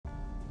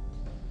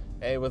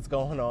Hey, what's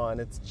going on?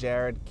 It's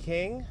Jared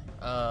King,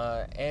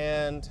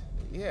 and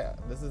yeah,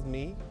 this is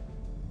me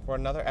for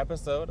another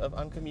episode of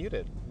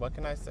Uncommuted. What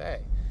can I say?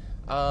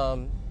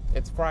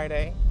 It's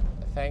Friday,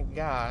 thank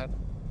God,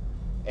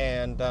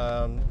 and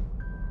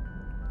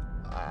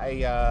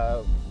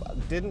I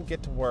didn't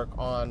get to work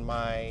on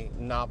my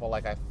novel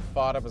like I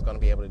thought I was going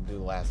to be able to do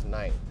last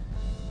night.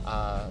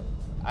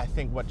 I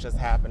think what just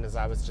happened is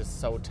I was just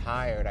so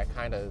tired. I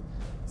kind of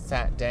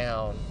sat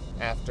down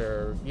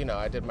after,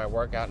 I did my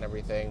workout and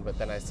everything, but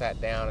then I sat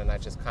down and I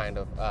just kind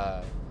of,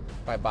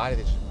 my body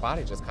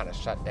just kind of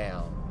shut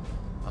down.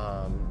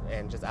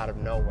 And just out of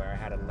nowhere,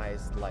 I had a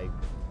nice,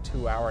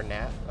 2-hour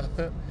nap.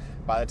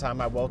 By the time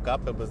I woke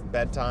up, it was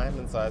bedtime,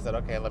 and so I said,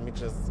 okay, let me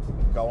just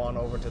go on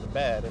over to the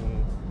bed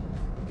and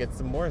get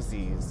some more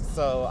Z's.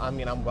 So,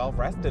 I'm well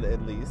rested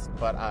at least,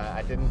 but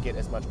I didn't get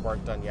as much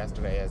work done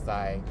yesterday as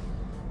I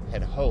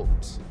had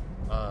hoped.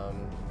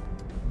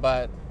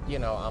 But,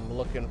 I'm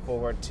looking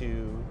forward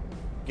to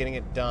getting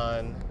it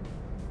done.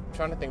 I'm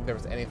trying to think if there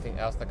was anything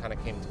else that kind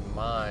of came to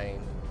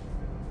mind.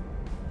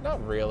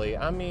 Not really.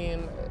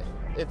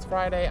 It's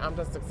Friday. I'm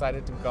just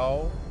excited to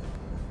go.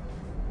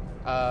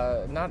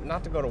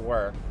 Not to go to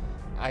work.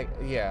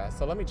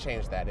 So let me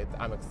change that.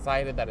 I'm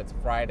excited that it's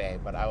Friday,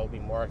 but I will be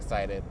more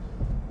excited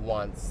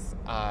once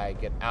I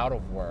get out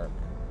of work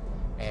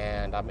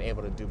and I'm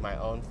able to do my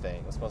own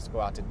thing. I'm supposed to go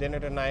out to dinner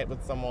tonight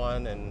with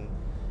someone, and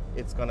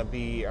I'm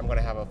going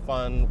to have a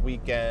fun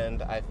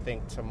weekend. I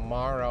think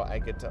tomorrow I'm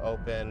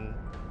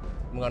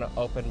going to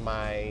open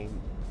my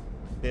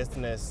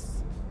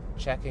business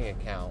checking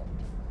account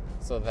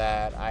so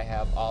that I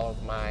have all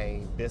of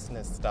my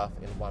business stuff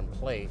in one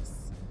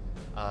place,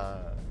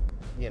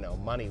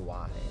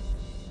 money-wise.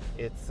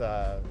 It's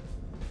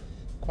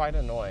quite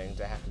annoying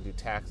to have to do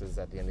taxes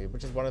at the end of it,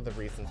 which is one of the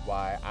reasons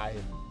why I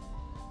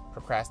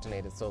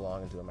procrastinated so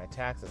long in doing my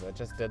taxes. I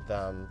just did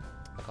them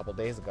a couple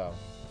days ago,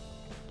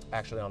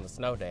 actually on the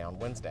snow day on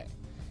Wednesday,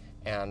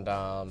 and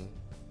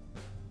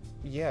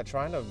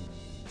trying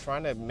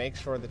to make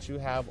sure that you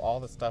have all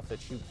the stuff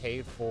that you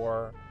paid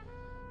for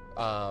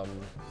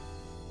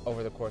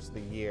over the course of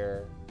the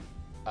year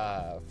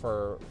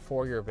for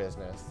your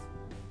business,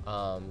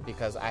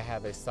 because I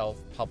have a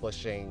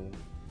self-publishing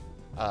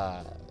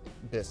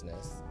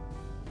business.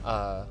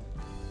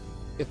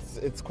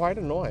 It's quite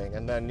annoying,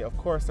 and then of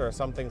course there are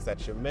some things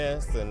that you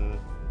miss, and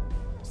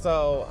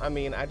so I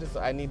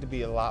need to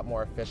be a lot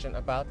more efficient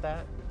about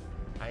that.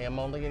 I am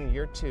only in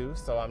year 2,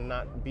 so I'm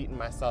not beating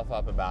myself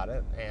up about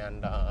it,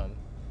 and I'm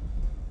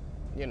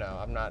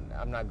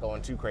not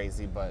going too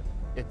crazy, but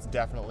it's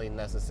definitely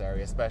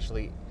necessary,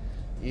 especially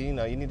you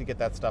need to get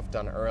that stuff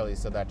done early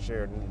so that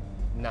you're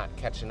not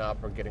catching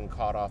up or getting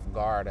caught off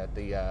guard at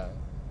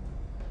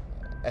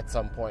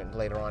some point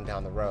later on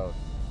down the road.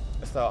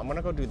 So I'm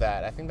gonna go do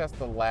that. I think that's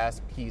the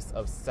last piece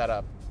of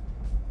setup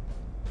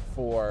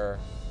for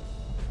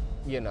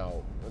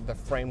the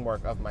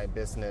framework of my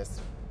business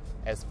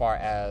as far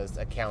as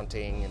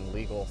accounting and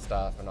legal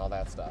stuff and all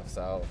that stuff.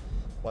 So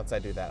once I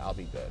do that, I'll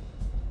be good.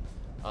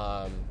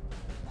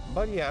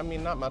 But yeah,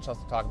 not much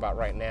else to talk about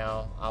right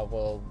now.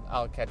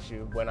 I'll catch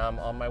you when I'm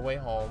on my way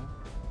home.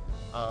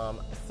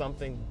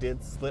 Something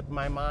did slip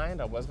my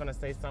mind. I was going to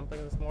say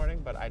something this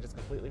morning, but I just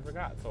completely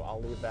forgot. So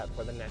I'll leave that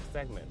for the next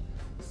segment.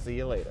 See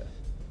you later.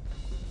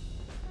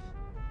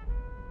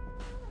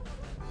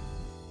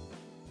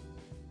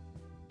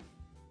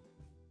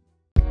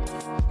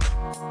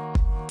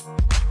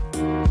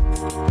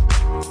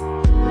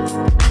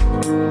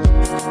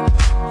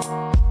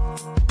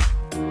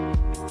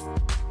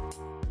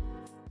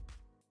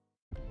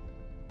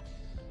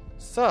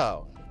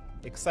 So,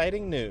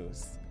 exciting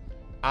news.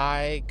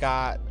 I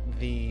got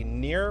the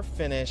near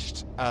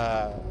finished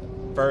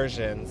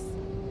versions,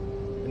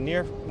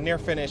 near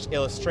finished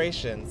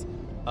illustrations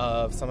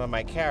of some of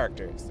my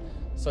characters.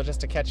 So just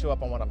to catch you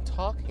up on what I'm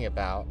talking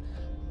about,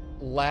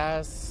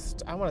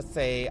 last, I want to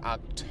say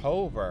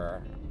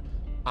October,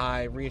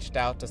 I reached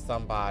out to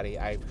somebody.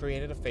 I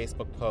created a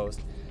Facebook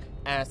post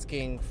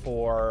asking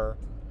for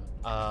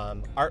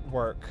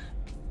artwork,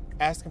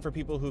 asking for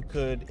people who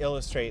could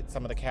illustrate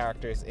some of the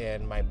characters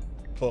in my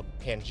book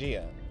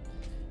Pangea.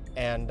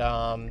 And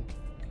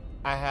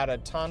I had a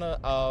ton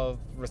of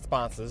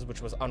responses,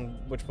 which was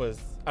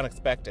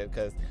unexpected,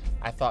 because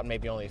I thought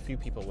maybe only a few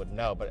people would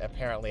know, but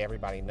apparently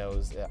everybody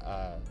knows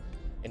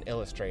an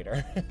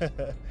illustrator.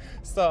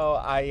 So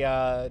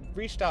I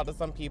reached out to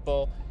some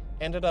people,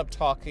 ended up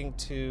talking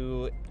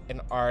to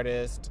an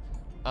artist.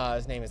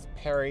 His name is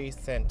Perry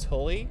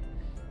Santulli,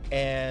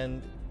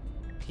 and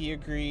he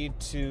agreed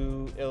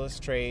to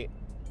illustrate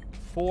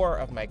 4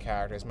 of my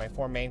characters, my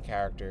 4 main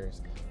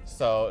characters.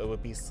 So it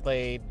would be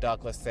Slade,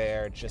 Douglas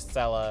Sayre,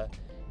 Gisela,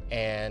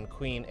 and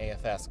Queen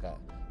Aethesca.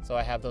 So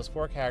I have those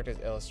 4 characters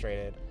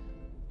illustrated.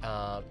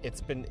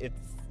 It's been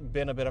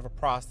a bit of a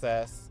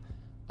process.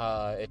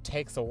 It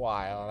takes a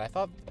while, and I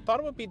thought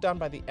it would be done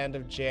by the end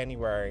of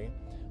January.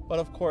 But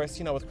of course,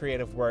 with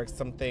creative work,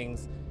 some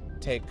things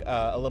take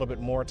a little bit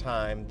more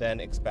time than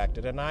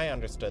expected, and I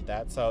understood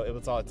that. So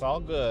it's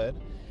all good.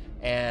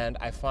 And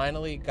I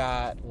finally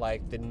got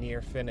like the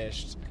near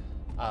finished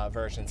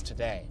versions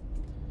today.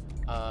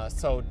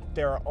 So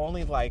there are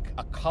only like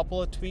a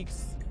couple of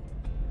tweaks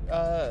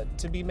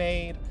to be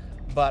made,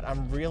 but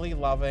I'm really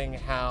loving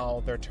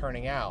how they're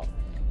turning out.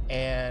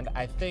 And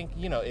I think,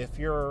 if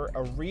you're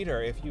a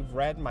reader, if you've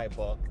read my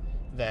book,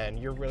 then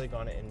you're really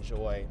going to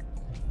enjoy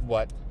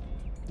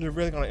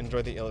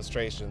the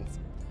illustrations.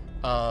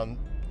 I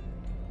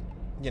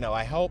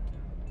hope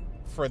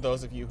for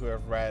those of you who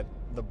have read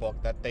the book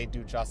that they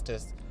do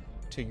justice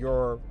to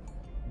your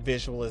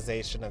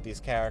visualization of these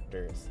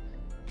characters.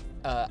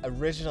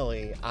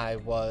 Originally, I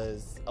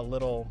was a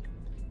little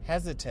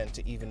hesitant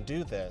to even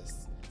do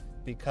this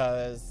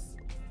because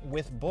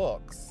with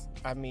books,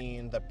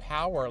 the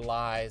power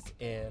lies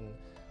in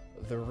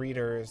the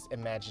reader's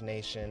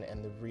imagination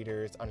and the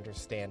reader's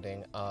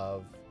understanding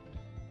of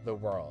the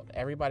world.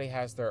 Everybody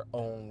has their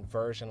own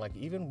version. Like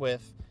even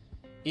with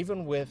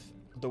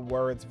the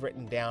words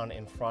written down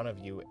in front of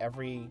you,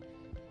 every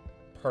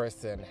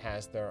person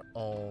has their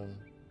own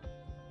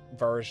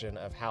version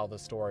of how the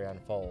story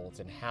unfolds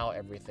and how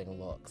everything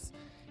looks.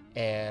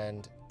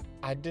 And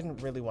I didn't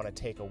really want to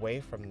take away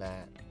from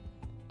that.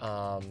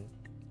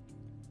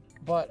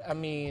 But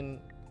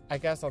I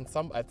guess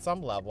at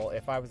some level,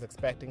 if I was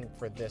expecting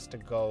for this to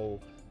go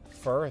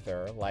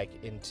further, like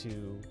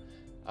into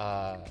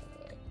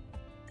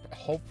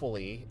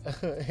hopefully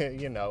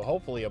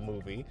a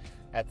movie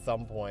at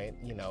some point,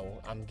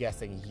 I'm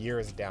guessing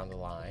years down the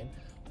line,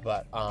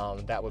 but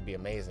that would be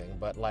amazing.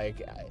 But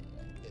like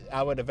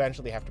I would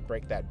eventually have to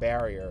break that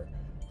barrier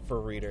for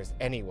readers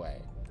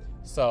anyway.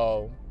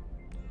 So,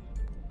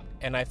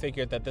 and I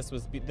figured that this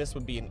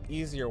would be an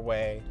easier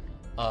way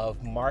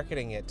of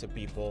marketing it to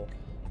people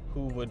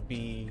who would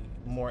be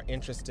more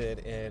interested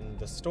in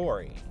the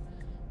story.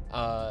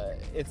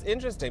 It's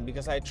interesting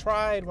because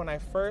when I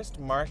first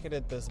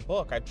marketed this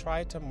book, I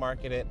tried to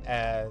market it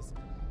as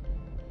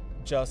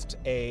just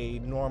a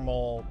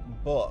normal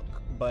book,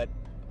 but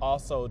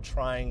also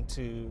trying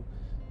to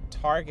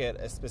target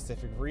a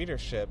specific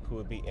readership who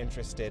would be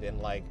interested in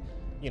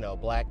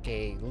Black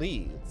gay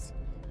leads.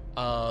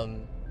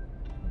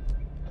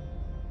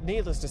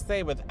 Needless to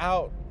say,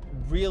 without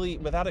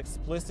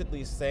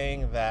explicitly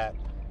saying that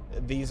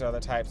these are the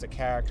types of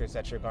characters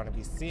that you're going to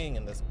be seeing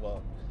in this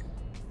book,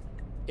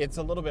 it's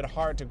a little bit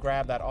hard to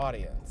grab that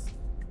audience,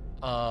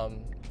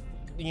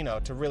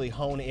 to really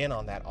hone in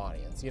on that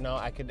audience.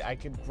 I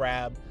could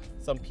grab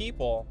some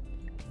people,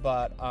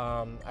 but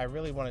I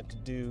really wanted to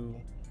do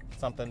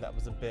something that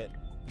was a bit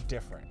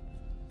different.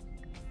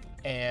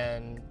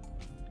 And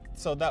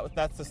so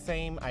that's the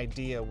same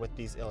idea with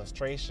these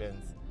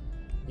illustrations.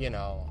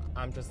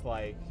 I'm just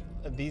like,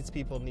 these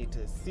people need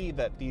to see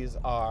that these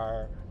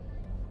are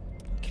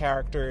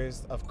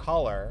characters of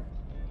color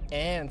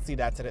and see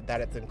that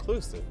it's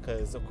inclusive,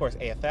 because of course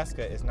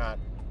Aetheska is not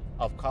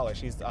of color.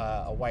 She's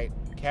a white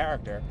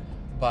character,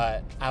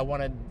 but I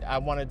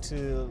wanted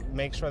to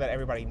make sure that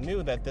everybody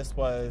knew that this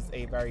was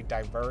a very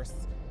diverse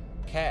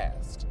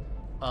cast.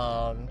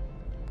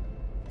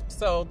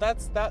 So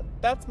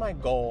that's my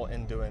goal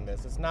in doing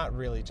this. It's not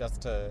really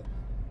just to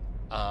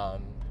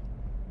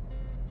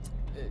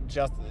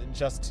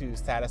just to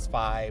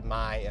satisfy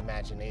my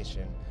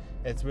imagination.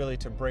 It's really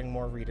to bring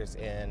more readers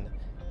in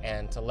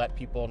and to let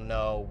people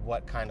know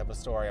what kind of a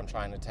story I'm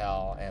trying to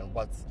tell and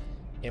what's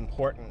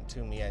important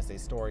to me as a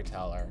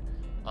storyteller.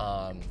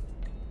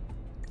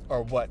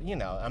 Or what,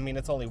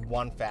 it's only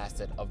one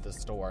facet of the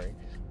story,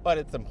 but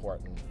it's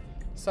important.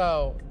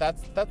 So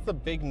that's the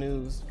big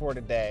news for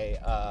today,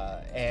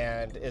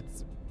 and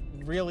it's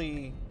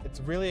really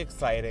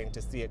exciting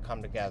to see it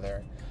come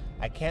together.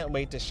 I can't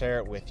wait to share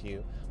it with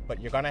you,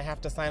 but you're gonna have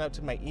to sign up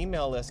to my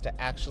email list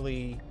to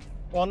actually,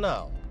 well,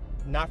 no,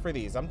 not for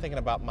these. I'm thinking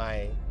about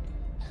my,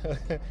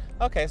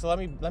 okay, so let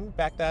me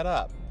back that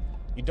up.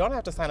 You don't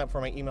have to sign up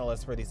for my email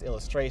list for these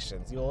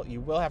illustrations.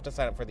 You will have to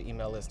sign up for the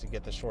email list to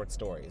get the short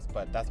stories,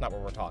 but that's not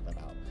what we're talking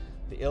about.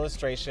 The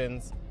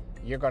illustrations,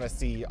 you're going to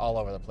see all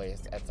over the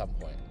place at some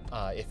point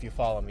if you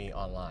follow me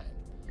online.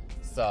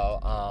 So,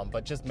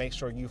 but just make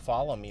sure you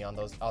follow me on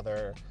those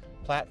other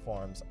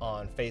platforms,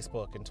 on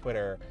Facebook and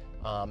Twitter,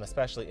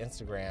 especially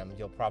Instagram.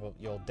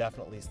 You'll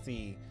definitely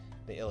see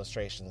the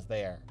illustrations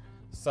there.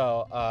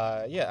 So,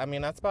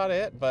 that's about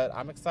it, but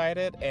I'm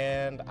excited,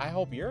 and I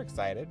hope you're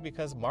excited,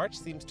 because March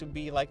seems to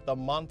be like the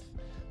month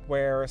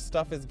where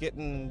stuff is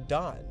getting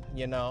done,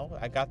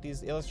 I got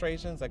these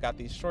illustrations, I got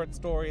these short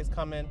stories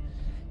coming,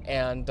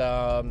 and,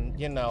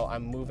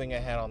 I'm moving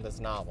ahead on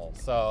this novel,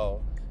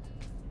 so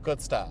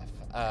good stuff.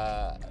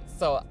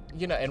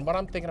 And what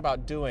I'm thinking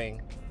about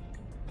doing,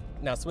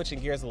 now switching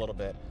gears a little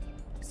bit,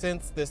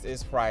 since this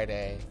is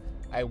Friday,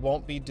 I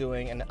won't be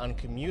doing an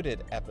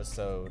uncommuted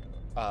episode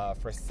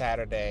for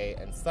Saturday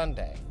and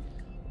Sunday.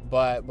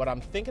 But what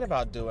I'm thinking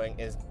about doing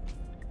is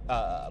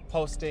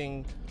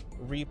posting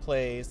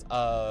replays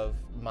of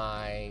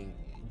my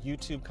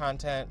YouTube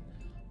content.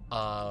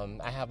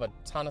 I have a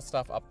ton of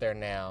stuff up there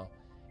now,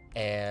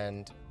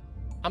 and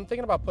I'm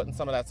thinking about putting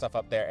some of that stuff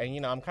up there.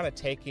 And, I'm kind of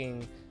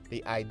taking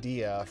the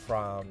idea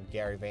from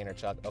Gary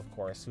Vaynerchuk, of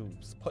course,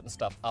 who's putting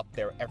stuff up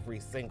there every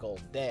single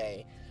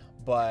day.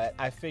 But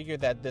I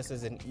figured that this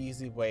is an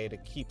easy way to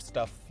keep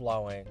stuff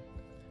flowing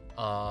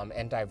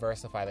and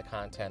diversify the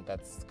content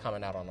that's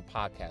coming out on the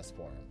podcast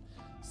forum.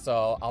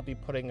 So I'll be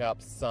putting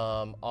up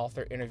some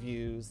author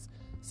interviews,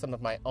 some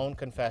of my own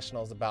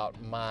confessionals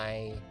about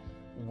my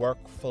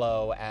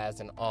workflow as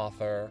an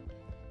author,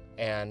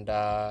 and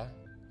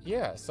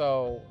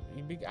so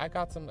I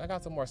got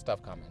some more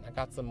stuff coming. I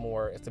got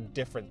some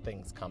different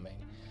things coming.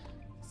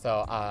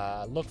 So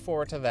look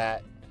forward to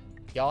that.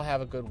 Y'all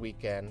have a good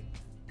weekend.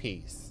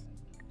 Peace.